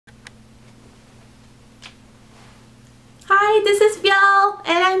this is Biel,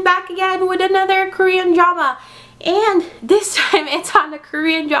 and I'm back again with another Korean drama. And this time it's on a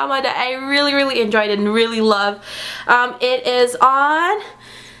Korean drama that I really enjoyed and really love. It is on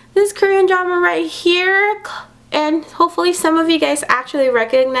this Korean drama right here, and hopefully some of you guys actually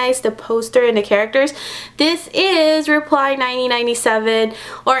recognize the poster and the characters. This is Reply 1997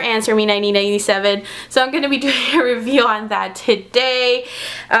 or Answer Me 1997. So I'm going to be doing a review on that today.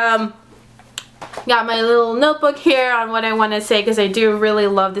 Got my little notebook here on what I want to say because I do really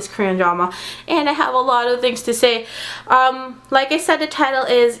love this Korean drama and I have a lot of things to say. Like I said, the title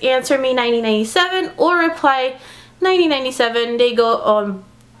is Answer Me 1997 or Reply 1997. They go on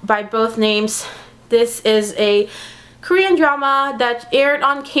by both names. This is a Korean drama that aired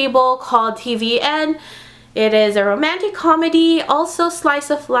on cable called TVN. It is a romantic comedy, also slice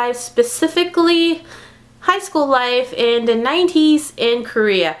of life, specifically high school life in the 90s in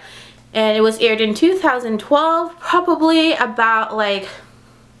Korea. And it was aired in 2012, probably about like,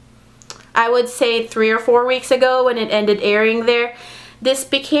 I would say 3 or 4 weeks ago when it ended airing there. This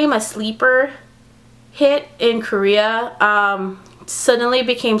became a sleeper hit in Korea. Suddenly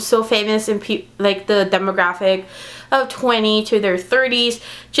became so famous in like the demographic of 20 to their 30s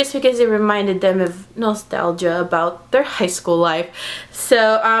just because it reminded them of nostalgia about their high school life.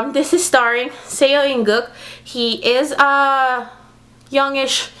 So this is starring Seo In Guk. He is a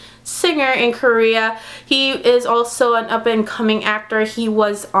youngish singer in Korea. He is also an up-and-coming actor. He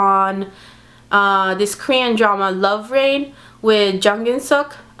was on this Korean drama Love Rain with Jung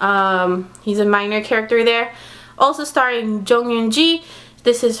Eun-suk. He's a minor character there. Also starring Jung Eun-ji.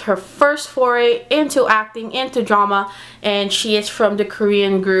 This is her first foray into acting, into drama, and she is from the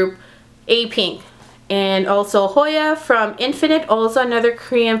Korean group A-Pink. And also Hoya from Infinite, also another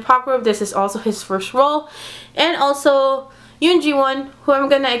Korean pop group. This is also his first role. And also Yoon Ji-won, who I'm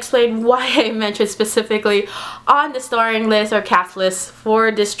gonna explain why I mentioned specifically on the starring list or cast list for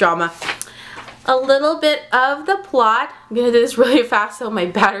this drama. A little bit of the plot. I'm gonna do this really fast so my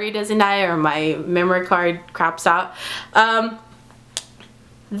battery doesn't die or my memory card craps out.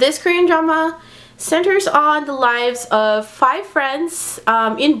 This Korean drama centers on the lives of 5 friends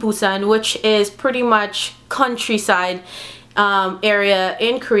in Busan, which is pretty much countryside area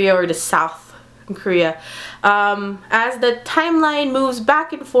in Korea, or the south in Korea. As the timeline moves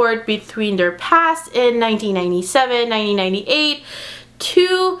back and forth between their past in 1997, 1998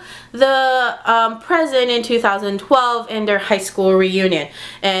 to the present in 2012 and their high school reunion,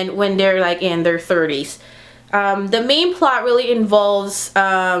 and when they're like in their 30s. The main plot really involves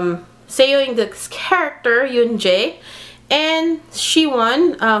Seo In Guk's character Yoon Jae and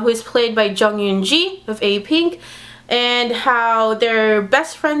Siwon, who is played by Jung Eun-ji of A-Pink, and how they're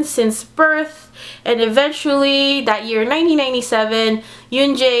best friends since birth. And eventually, that year 1997,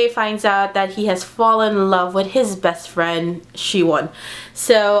 Yoon Jae finds out that he has fallen in love with his best friend Siwon.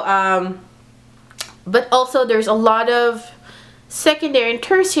 So, but also there's a lot of secondary and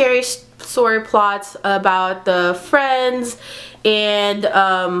tertiary story plots about the friends and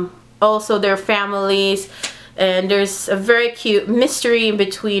also their families. And there's a very cute mystery in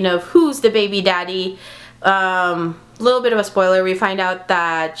between of who's the baby daddy. Little bit of a spoiler, we find out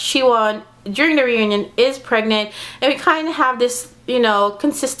that Siwon during the reunion is pregnant, and we kind of have this, you know,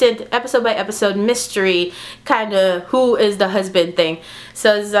 consistent episode by episode mystery, kind of who is the husband thing.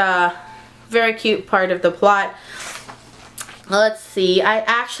 So it's a very cute part of the plot. Let's see, I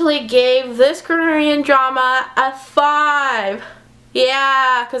actually gave this Korean drama a 5.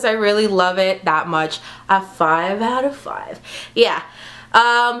 Yeah, because I really love it that much. A 5 out of 5. Yeah.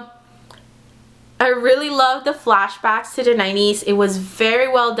 I really love the flashbacks to the 90s. It was very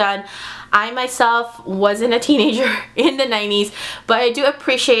well done. I myself wasn't a teenager in the 90s, but I do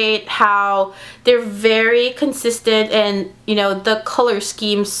appreciate how they're very consistent, and you know, the color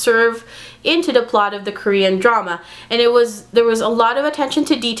schemes serve into the plot of the Korean drama. And there was a lot of attention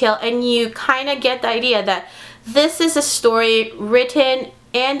to detail, and you kind of get the idea that this is a story written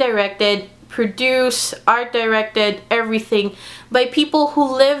and directed, produced, art directed, everything by people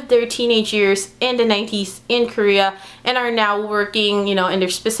who lived their teenage years in the 90s in Korea and are now working, you know, in their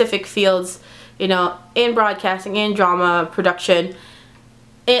specific fields, you know, in broadcasting, in drama production,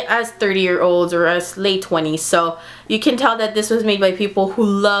 as 30-year-olds or as late 20s. So you can tell that this was made by people who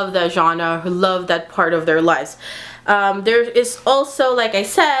love that genre, who love that part of their lives. There is also, like I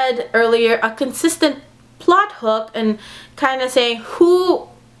said earlier, a consistent plot hook and kind of saying who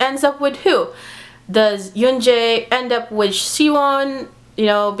ends up with who. Does Yoon Jae end up with Siwon, you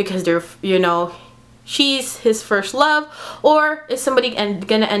know, because they're, you know, she's his first love, or is somebody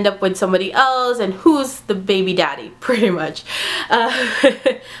gonna end up with somebody else, and who's the baby daddy, pretty much.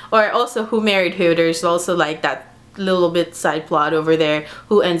 Or also who married who. There's also like that little bit side plot over there,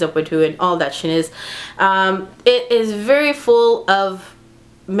 who ends up with who and all that shit is. It is very full of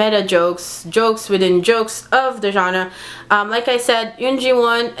meta jokes, jokes within jokes of the genre. Like I said, Yoon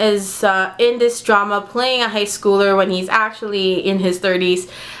Ji-won is in this drama playing a high schooler when he's actually in his 30s.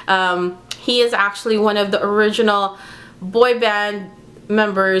 He is actually one of the original boy band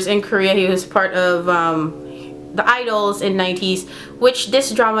members in Korea. He was part of the idols in 90s, which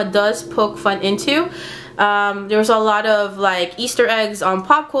this drama does poke fun into. There's a lot of like Easter eggs on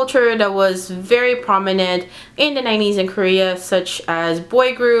pop culture that was very prominent in the 90s in Korea, such as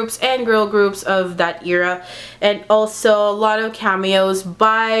boy groups and girl groups of that era, and also a lot of cameos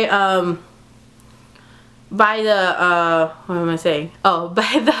by the what am I saying? Oh, by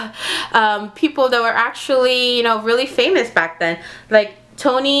the people that were actually, you know, really famous back then, like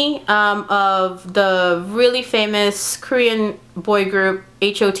Tony of the really famous Korean boy group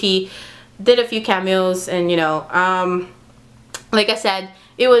HOT did a few cameos. And you know, like I said,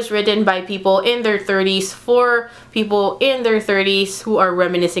 it was written by people in their 30s for people in their 30s who are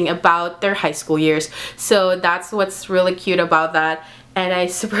reminiscing about their high school years. So that's what's really cute about that, and I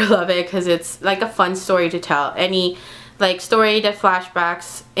super love it because it's like a fun story to tell. Any like story that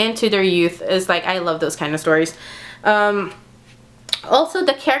flashbacks into their youth is like, I love those kind of stories. Also,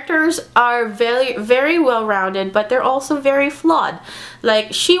 the characters are very well rounded, but they're also very flawed. Like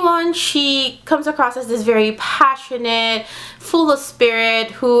Siwon, she comes across as this very passionate, full of spirit,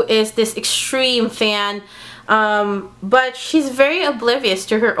 who is this extreme fan, but she's very oblivious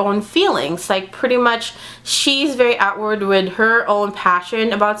to her own feelings. Like pretty much she's very outward with her own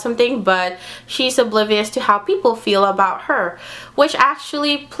passion about something, but she's oblivious to how people feel about her, which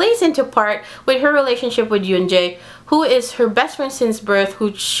actually plays into part with her relationship with Yoonjae, who is her best friend since birth,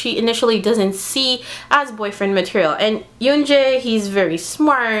 who she initially doesn't see as boyfriend material. And Yoonjae, he's very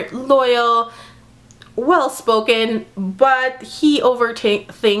smart, loyal, well-spoken, but he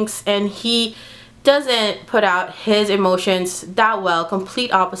overthinks and he doesn't put out his emotions that well,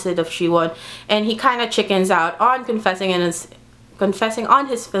 complete opposite of Siwon, and he kind of chickens out on confessing on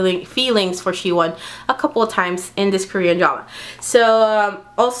his feelings for Siwon a couple of times in this Korean drama. So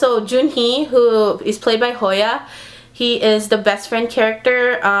also Junhee, who is played by Hoya, he is the best friend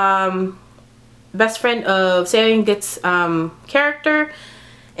character, best friend of Seo In Guk's character,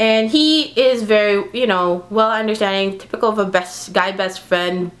 and he is very, you know, well understanding, typical of a best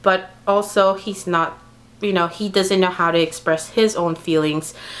friend, but also he's not, you know, he doesn't know how to express his own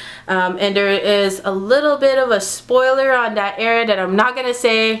feelings. And there is a little bit of a spoiler on that era that I'm not gonna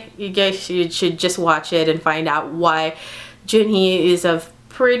say. You guys should just watch it and find out why Junhee is a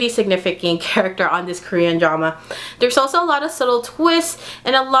pretty significant character on this Korean drama. There's also a lot of subtle twists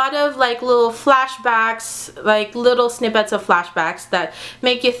and a lot of like little flashbacks, like little snippets of flashbacks that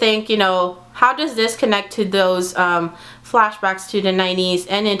make you think, you know, how does this connect to those flashbacks to the 90s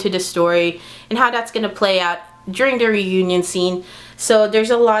and into the story, and how that's gonna play out during the reunion scene. So there's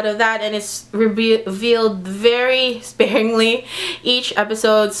a lot of that, and it's revealed very sparingly each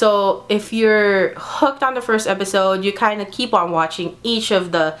episode. So if you're hooked on the first episode, you kind of keep on watching each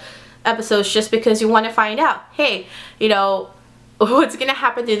of the episodes just because you want to find out, hey, you know, what's gonna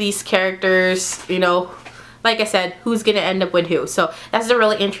happen to these characters, you know, like I said, who's gonna end up with who. So that's the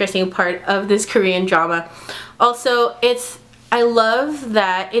really interesting part of this Korean drama. Also, I love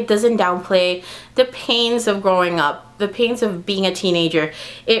that it doesn't downplay the pains of growing up, the pains of being a teenager.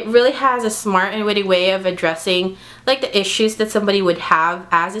 It really has a smart and witty way of addressing like the issues that somebody would have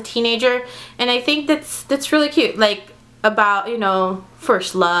as a teenager, and I think that's really cute. Like about, you know,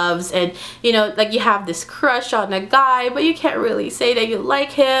 first loves, and you know, like you have this crush on a guy but you can't really say that you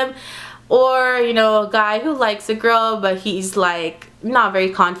like him, or you know, a guy who likes a girl but he's like not very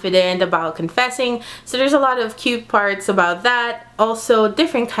confident about confessing. So there's a lot of cute parts about that. Also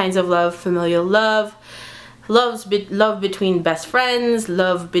different kinds of love, familial love, love between best friends,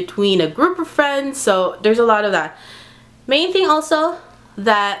 love between a group of friends. So there's a lot of that. Main thing also,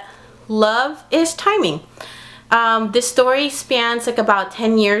 that love is timing. This story spans like about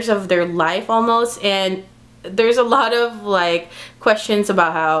 10 years of their life almost, and there's a lot of like questions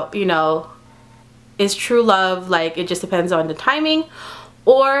about how, you know, is true love like it just depends on the timing,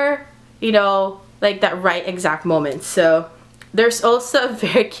 or you know, like that right exact moment. So there's also a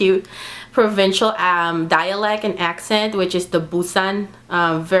very cute provincial dialect and accent, which is the Busan,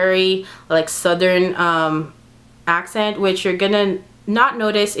 very like southern accent, which you're gonna not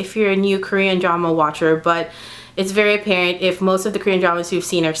notice if you're a new Korean drama watcher, but it's very apparent if most of the Korean dramas you've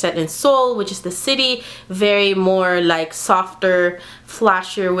seen are set in Seoul, which is the city. Very more like softer,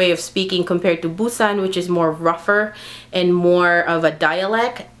 flashier way of speaking compared to Busan, which is more rougher and more of a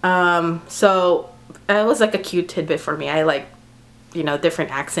dialect. So it was like a cute tidbit for me. I like, you know,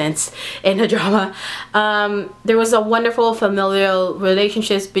 different accents in the drama. There was a wonderful familial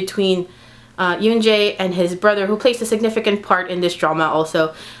relationships between Yoon Jae and his brother, who plays a significant part in this drama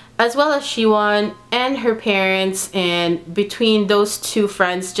also, as well as Siwon and her parents, and between those two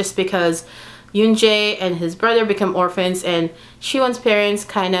friends, just because Yoon Jae and his brother become orphans and Siwon's parents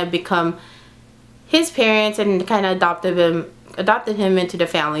kind of become his parents and kind of adopted him into the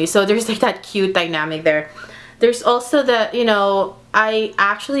family. So there's like that cute dynamic there. There's also the, you know, I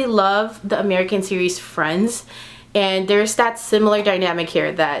actually love the American series Friends, and there's that similar dynamic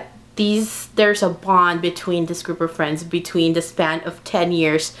here, that there's a bond between this group of friends between the span of 10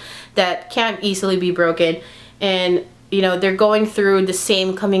 years that can't easily be broken. And you know, they're going through the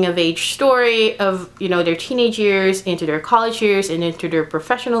same coming of age story of, you know, their teenage years into their college years and into their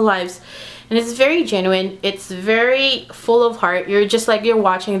professional lives. And it's very genuine. It's very full of heart. You're just like, you're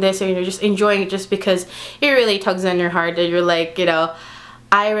watching this and you're just enjoying it just because it really tugs on your heart. And you're like, you know,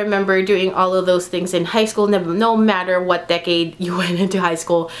 I remember doing all of those things in high school, no matter what decade you went into high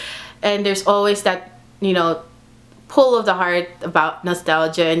school. And there's always that, you know, pull of the heart about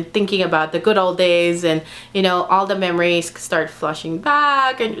nostalgia and thinking about the good old days, and you know, all the memories start flushing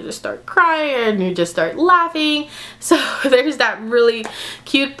back and you just start crying and you just start laughing. So there's that really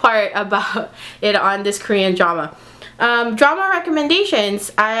cute part about it on this Korean drama. Drama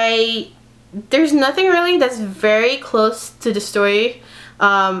recommendations, there's nothing really that's very close to the story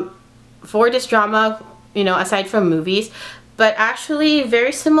for this drama, you know, aside from movies, but actually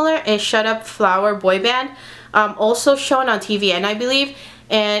very similar is Shut Up Flower Boy Band. Also shown on TV, and I believe,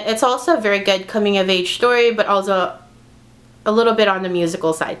 and it's also a very good coming of age story, but also a little bit on the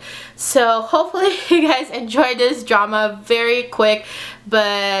musical side. So hopefully you guys enjoyed this drama. Very quick,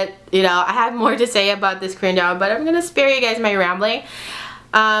 but you know, I have more to say about this Korean drama, but I'm gonna spare you guys my rambling.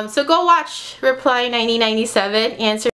 So go watch Reply 1997, Answer